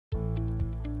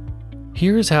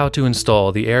Here is how to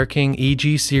install the Air King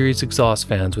EG series exhaust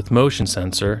fans with motion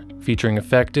sensor, featuring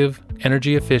effective,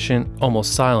 energy-efficient,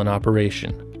 almost silent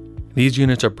operation. These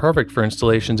units are perfect for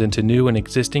installations into new and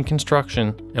existing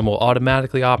construction and will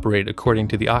automatically operate according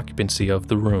to the occupancy of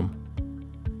the room.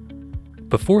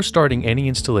 Before starting any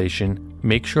installation,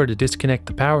 make sure to disconnect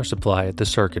the power supply at the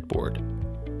circuit board.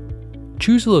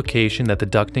 Choose a location that the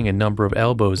ducting and number of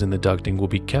elbows in the ducting will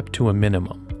be kept to a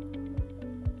minimum.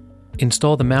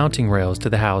 Install the mounting rails to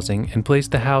the housing and place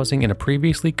the housing in a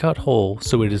previously cut hole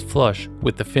so it is flush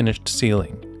with the finished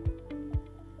ceiling.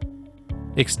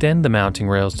 Extend the mounting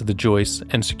rails to the joists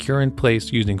and secure in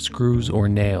place using screws or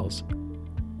nails.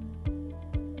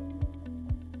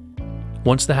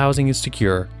 Once the housing is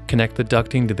secure, connect the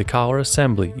ducting to the collar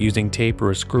assembly using tape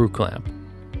or a screw clamp.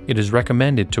 It is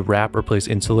recommended to wrap or place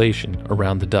insulation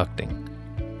around the ducting.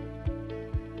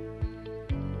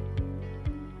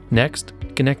 Next,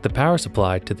 connect the power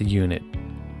supply to the unit.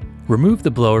 Remove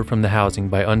the blower from the housing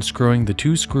by unscrewing the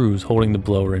two screws holding the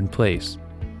blower in place.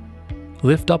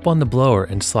 Lift up on the blower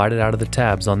and slide it out of the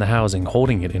tabs on the housing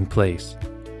holding it in place.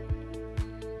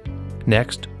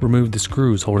 Next, remove the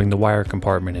screws holding the wire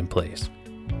compartment in place.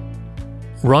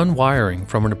 Run wiring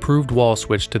from an approved wall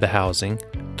switch to the housing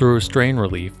through a strain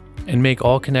relief and make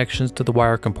all connections to the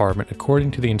wire compartment according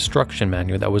to the instruction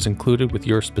manual that was included with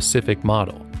your specific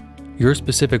model. Your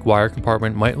specific wire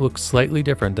compartment might look slightly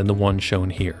different than the one shown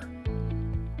here.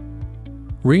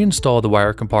 Reinstall the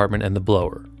wire compartment and the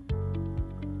blower.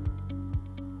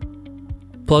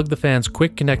 Plug the fan's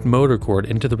quick connect motor cord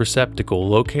into the receptacle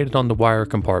located on the wire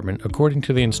compartment according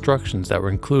to the instructions that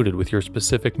were included with your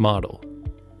specific model.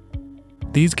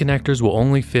 These connectors will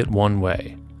only fit one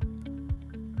way.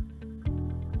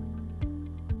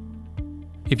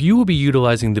 If you will be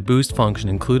utilizing the boost function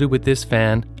included with this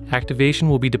fan, activation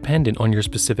will be dependent on your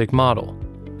specific model.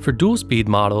 For dual speed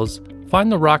models,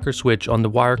 find the rocker switch on the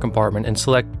wire compartment and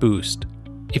select boost.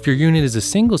 If your unit is a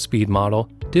single speed model,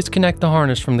 disconnect the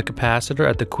harness from the capacitor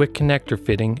at the quick connector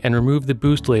fitting and remove the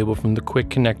boost label from the quick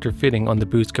connector fitting on the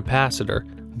boost capacitor,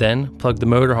 then plug the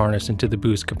motor harness into the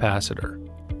boost capacitor.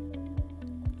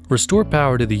 Restore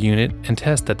power to the unit and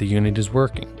test that the unit is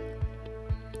working.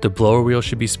 The blower wheel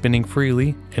should be spinning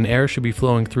freely and air should be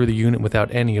flowing through the unit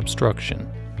without any obstruction.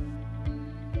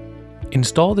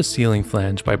 Install the sealing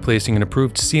flange by placing an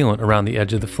approved sealant around the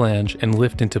edge of the flange and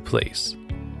lift into place.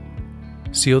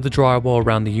 Seal the drywall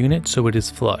around the unit so it is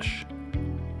flush.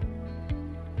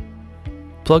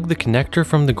 Plug the connector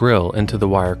from the grill into the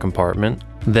wire compartment,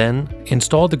 then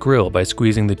install the grill by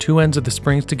squeezing the two ends of the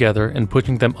springs together and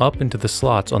pushing them up into the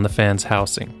slots on the fan's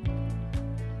housing.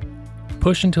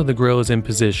 Push until the grill is in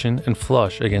position and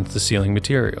flush against the sealing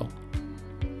material.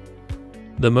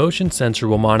 The motion sensor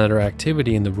will monitor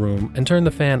activity in the room and turn the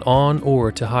fan on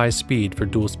or to high speed for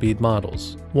dual speed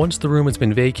models. Once the room has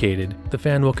been vacated, the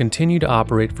fan will continue to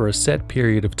operate for a set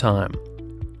period of time.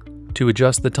 To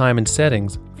adjust the time and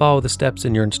settings, follow the steps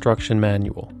in your instruction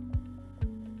manual.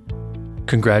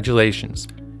 Congratulations!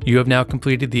 You have now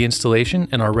completed the installation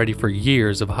and are ready for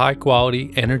years of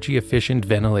high-quality, energy-efficient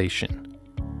ventilation.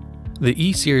 The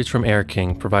E-Series from Air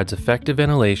King provides effective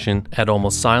ventilation at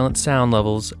almost silent sound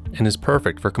levels and is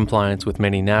perfect for compliance with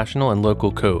many national and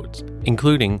local codes,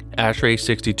 including ASHRAE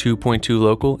 62.2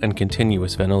 local and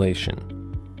continuous ventilation.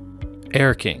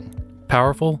 Air King,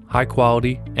 powerful,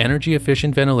 high-quality,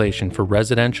 energy-efficient ventilation for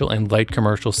residential and light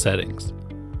commercial settings.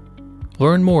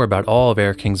 Learn more about all of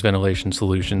Air King's ventilation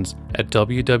solutions at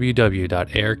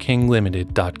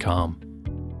www.airkinglimited.com.